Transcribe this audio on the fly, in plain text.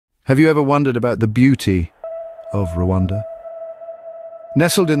Have you ever wondered about the beauty of Rwanda?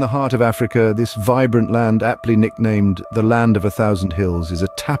 Nestled in the heart of Africa, this vibrant land, aptly nicknamed the Land of a Thousand Hills, is a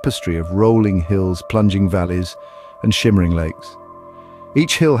tapestry of rolling hills, plunging valleys, and shimmering lakes.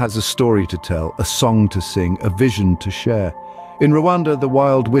 Each hill has a story to tell, a song to sing, a vision to share. In Rwanda, the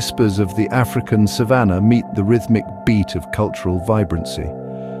wild whispers of the African savanna meet the rhythmic beat of cultural vibrancy.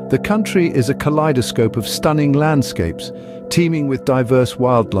 The country is a kaleidoscope of stunning landscapes, teeming with diverse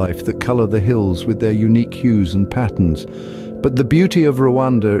wildlife that color the hills with their unique hues and patterns. But the beauty of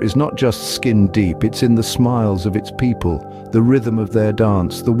Rwanda is not just skin deep, it's in the smiles of its people, the rhythm of their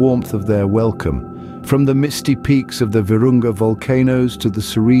dance, the warmth of their welcome. From the misty peaks of the Virunga volcanoes to the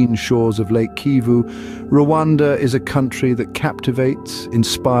serene shores of Lake Kivu, Rwanda is a country that captivates,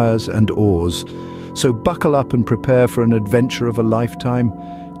 inspires and awes. So buckle up and prepare for an adventure of a lifetime.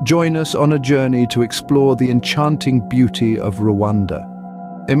 Join us on a journey to explore the enchanting beauty of Rwanda.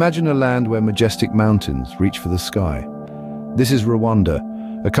 Imagine a land where majestic mountains reach for the sky. This is Rwanda,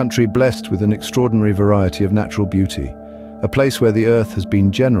 a country blessed with an extraordinary variety of natural beauty, a place where the earth has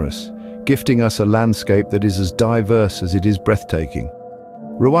been generous, gifting us a landscape that is as diverse as it is breathtaking.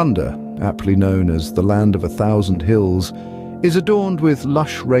 Rwanda, aptly known as the Land of a Thousand Hills, is adorned with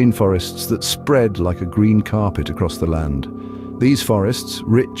lush rainforests that spread like a green carpet across the land. These forests,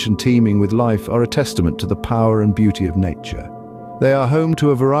 rich and teeming with life, are a testament to the power and beauty of nature. They are home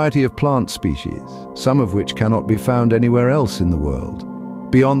to a variety of plant species, some of which cannot be found anywhere else in the world.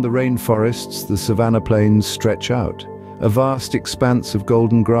 Beyond the rainforests, the savanna plains stretch out, a vast expanse of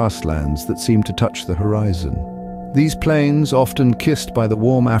golden grasslands that seem to touch the horizon. These plains, often kissed by the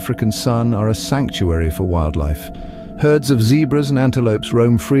warm African sun, are a sanctuary for wildlife. Herds of zebras and antelopes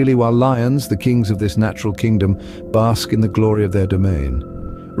roam freely while lions, the kings of this natural kingdom, bask in the glory of their domain.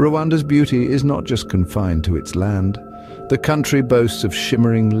 Rwanda's beauty is not just confined to its land. The country boasts of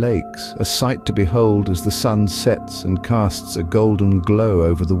shimmering lakes, a sight to behold as the sun sets and casts a golden glow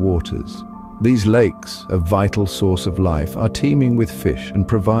over the waters. These lakes, a vital source of life, are teeming with fish and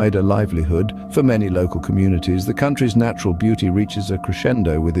provide a livelihood for many local communities. The country's natural beauty reaches a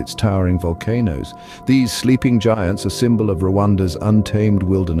crescendo with its towering volcanoes. These sleeping giants, a symbol of Rwanda's untamed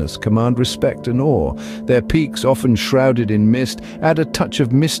wilderness, command respect and awe. Their peaks, often shrouded in mist, add a touch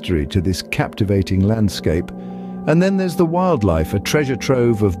of mystery to this captivating landscape. And then there's the wildlife, a treasure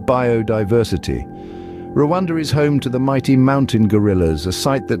trove of biodiversity. Rwanda is home to the mighty mountain gorillas, a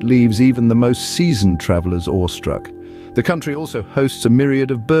sight that leaves even the most seasoned travelers awestruck. The country also hosts a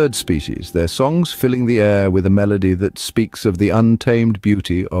myriad of bird species, their songs filling the air with a melody that speaks of the untamed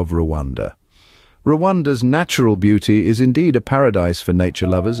beauty of Rwanda. Rwanda's natural beauty is indeed a paradise for nature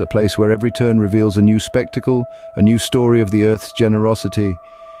lovers, a place where every turn reveals a new spectacle, a new story of the earth's generosity.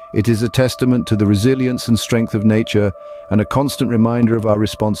 It is a testament to the resilience and strength of nature, and a constant reminder of our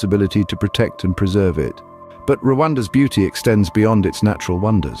responsibility to protect and preserve it. But Rwanda's beauty extends beyond its natural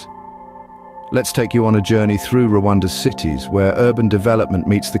wonders. Let's take you on a journey through Rwanda's cities, where urban development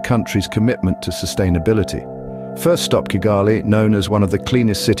meets the country's commitment to sustainability. First stop Kigali, known as one of the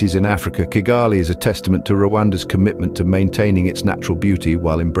cleanest cities in Africa. Kigali is a testament to Rwanda's commitment to maintaining its natural beauty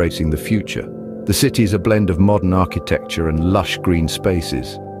while embracing the future. The city is a blend of modern architecture and lush green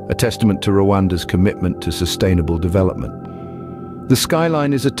spaces, a testament to Rwanda's commitment to sustainable development. The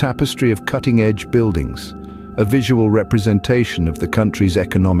skyline is a tapestry of cutting-edge buildings, a visual representation of the country's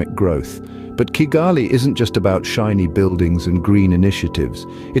economic growth. But Kigali isn't just about shiny buildings and green initiatives.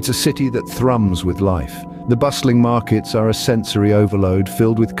 It's a city that thrums with life. The bustling markets are a sensory overload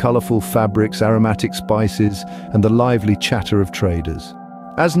filled with colorful fabrics, aromatic spices, and the lively chatter of traders.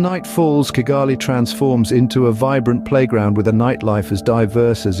 As night falls, Kigali transforms into a vibrant playground with a nightlife as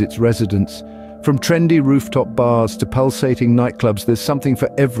diverse as its residents. From trendy rooftop bars to pulsating nightclubs, there's something for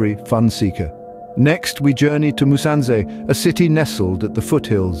every fun seeker. Next, we journey to Musanze, a city nestled at the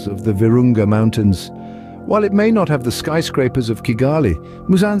foothills of the Virunga Mountains. While it may not have the skyscrapers of Kigali,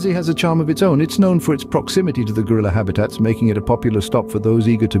 Musanze has a charm of its own. It's known for its proximity to the gorilla habitats, making it a popular stop for those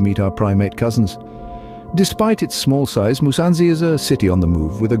eager to meet our primate cousins. Despite its small size, Musanze is a city on the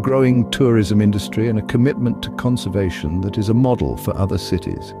move, with a growing tourism industry and a commitment to conservation that is a model for other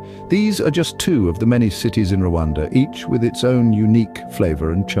cities. These are just two of the many cities in Rwanda, each with its own unique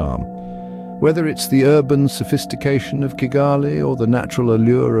flavor and charm. Whether it's the urban sophistication of Kigali or the natural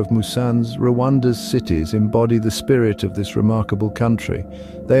allure of Musanze, Rwanda's cities embody the spirit of this remarkable country.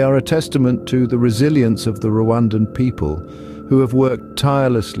 They are a testament to the resilience of the Rwandan people, who have worked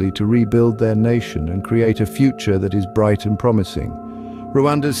tirelessly to rebuild their nation and create a future that is bright and promising.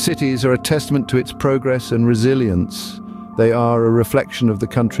 Rwanda's cities are a testament to its progress and resilience, They are a reflection of the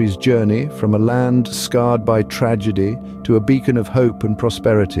country's journey from a land scarred by tragedy to a beacon of hope and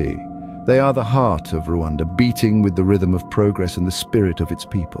prosperity. They are the heart of Rwanda, beating with the rhythm of progress and the spirit of its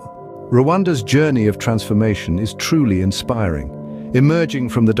people. Rwanda's journey of transformation is truly inspiring. Emerging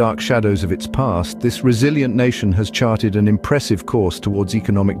from the dark shadows of its past, this resilient nation has charted an impressive course towards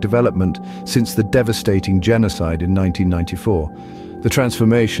economic development since the devastating genocide in 1994. The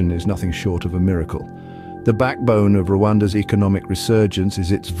transformation is nothing short of a miracle. The backbone of Rwanda's economic resurgence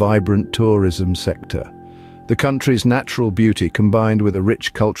is its vibrant tourism sector. The country's natural beauty, combined with a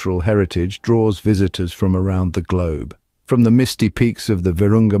rich cultural heritage, draws visitors from around the globe. From the misty peaks of the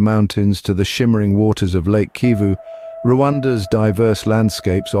Virunga Mountains to the shimmering waters of Lake Kivu, Rwanda's diverse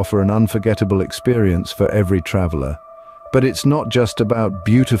landscapes offer an unforgettable experience for every traveler. But it's not just about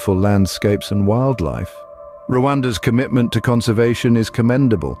beautiful landscapes and wildlife. Rwanda's commitment to conservation is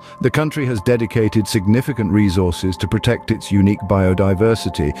commendable. The country has dedicated significant resources to protect its unique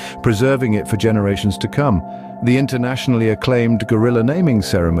biodiversity, preserving it for generations to come. The internationally acclaimed gorilla naming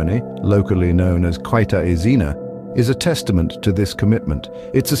ceremony, locally known as Kwaita Izina, is a testament to this commitment.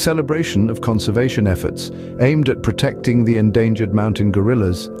 It's a celebration of conservation efforts aimed at protecting the endangered mountain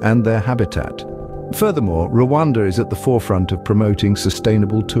gorillas and their habitat. Furthermore, Rwanda is at the forefront of promoting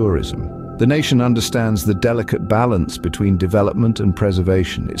sustainable tourism. The nation understands the delicate balance between development and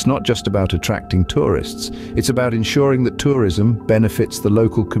preservation. It's not just about attracting tourists, it's about ensuring that tourism benefits the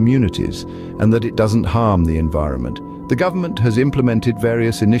local communities and that it doesn't harm the environment. The government has implemented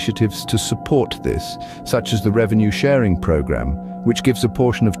various initiatives to support this, such as the revenue sharing program, which gives a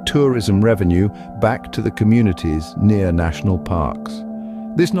portion of tourism revenue back to the communities near national parks.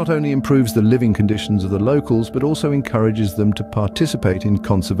 This not only improves the living conditions of the locals, but also encourages them to participate in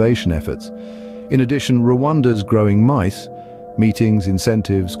conservation efforts. In addition, Rwanda's growing MICE, meetings,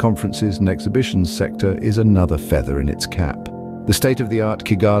 incentives, conferences and exhibitions sector, is another feather in its cap. The state-of-the-art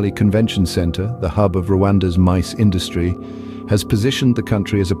Kigali Convention Center, the hub of Rwanda's MICE industry, has positioned the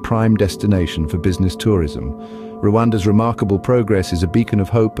country as a prime destination for business tourism. Rwanda's remarkable progress is a beacon of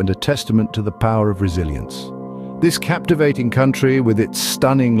hope and a testament to the power of resilience. This captivating country, with its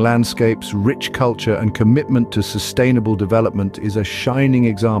stunning landscapes, rich culture and commitment to sustainable development, is a shining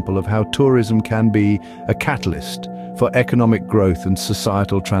example of how tourism can be a catalyst for economic growth and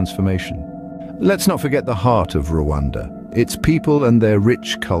societal transformation. Let's not forget the heart of Rwanda, its people and their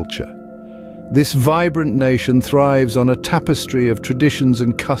rich culture. This vibrant nation thrives on a tapestry of traditions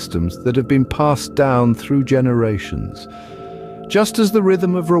and customs that have been passed down through generations. Just as the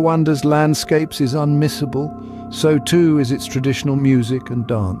rhythm of Rwanda's landscapes is unmissable, so too is its traditional music and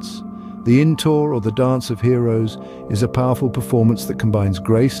dance. The Intour, or the Dance of Heroes, is a powerful performance that combines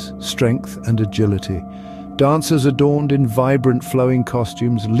grace, strength and agility. Dancers adorned in vibrant flowing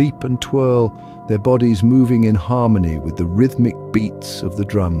costumes leap and twirl, their bodies moving in harmony with the rhythmic beats of the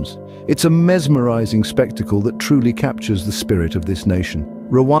drums. It's a mesmerizing spectacle that truly captures the spirit of this nation.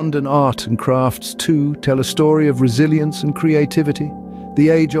 Rwandan art and crafts, too, tell a story of resilience and creativity. The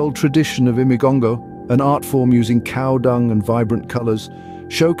age-old tradition of imigongo, an art form using cow dung and vibrant colors,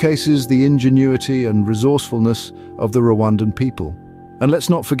 showcases the ingenuity and resourcefulness of the Rwandan people. And let's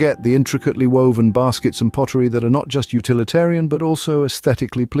not forget the intricately woven baskets and pottery that are not just utilitarian but also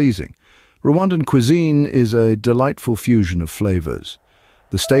aesthetically pleasing. Rwandan cuisine is a delightful fusion of flavors.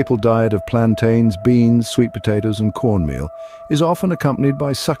 The staple diet of plantains, beans, sweet potatoes and cornmeal is often accompanied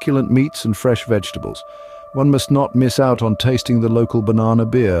by succulent meats and fresh vegetables. One must not miss out on tasting the local banana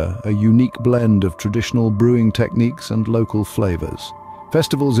beer, a unique blend of traditional brewing techniques and local flavors.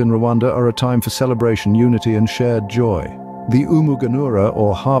 Festivals in Rwanda are a time for celebration, unity and shared joy. The Umuganura,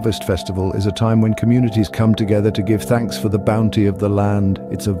 or Harvest Festival, is a time when communities come together to give thanks for the bounty of the land.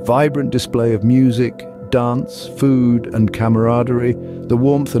 It's a vibrant display of music, dance, food and camaraderie. The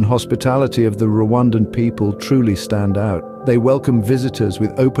warmth and hospitality of the Rwandan people truly stand out. They welcome visitors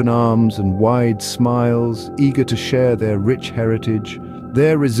with open arms and wide smiles, eager to share their rich heritage.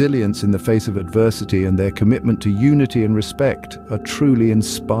 Their resilience in the face of adversity and their commitment to unity and respect are truly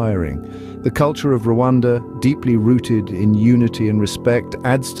inspiring. The culture of Rwanda, deeply rooted in unity and respect,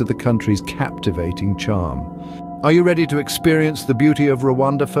 adds to the country's captivating charm. Are you ready to experience the beauty of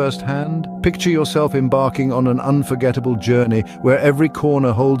Rwanda firsthand? Picture yourself embarking on an unforgettable journey where every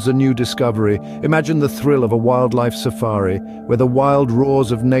corner holds a new discovery. Imagine the thrill of a wildlife safari, where the wild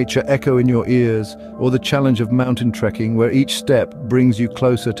roars of nature echo in your ears, or the challenge of mountain trekking, where each step brings you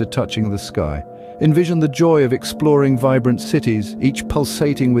closer to touching the sky. Envision the joy of exploring vibrant cities, each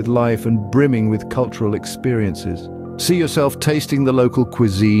pulsating with life and brimming with cultural experiences. See yourself tasting the local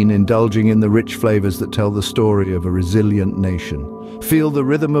cuisine, indulging in the rich flavors that tell the story of a resilient nation. Feel the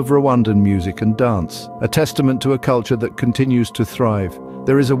rhythm of Rwandan music and dance, a testament to a culture that continues to thrive.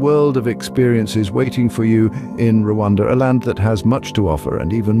 There is a world of experiences waiting for you in Rwanda, a land that has much to offer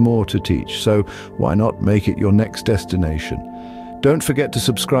and even more to teach. So why not make it your next destination? Don't forget to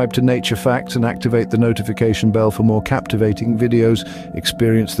subscribe to Nature Facts and activate the notification bell for more captivating videos.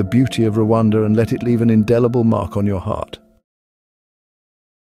 Experience the beauty of Rwanda and let it leave an indelible mark on your heart.